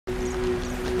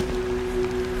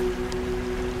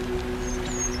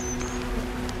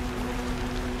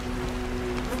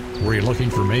Were you looking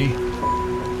for me?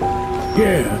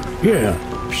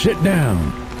 Yeah, sit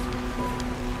down.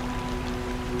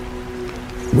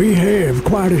 We have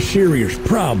quite a serious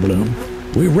problem.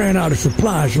 We ran out of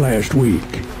supplies last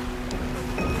week.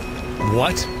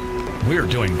 What? We're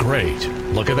doing great.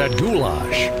 Look at that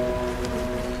goulash.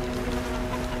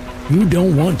 You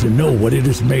don't want to know what it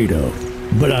is made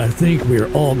of, but I think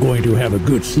we're all going to have a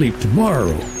good sleep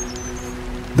tomorrow.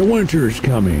 The winter is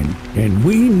coming, and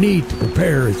we need to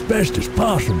prepare as best as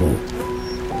possible.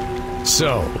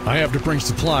 So, I have to bring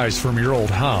supplies from your old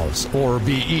house, or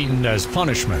be eaten as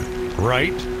punishment,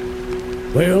 right?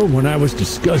 Well, when I was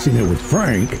discussing it with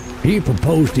Frank, he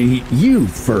proposed to eat you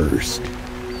first.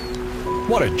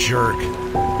 What a jerk.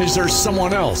 Is there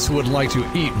someone else who would like to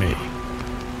eat me?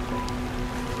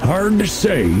 Hard to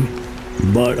say,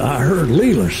 but I heard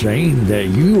Leela saying that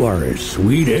you are as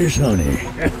sweet as honey.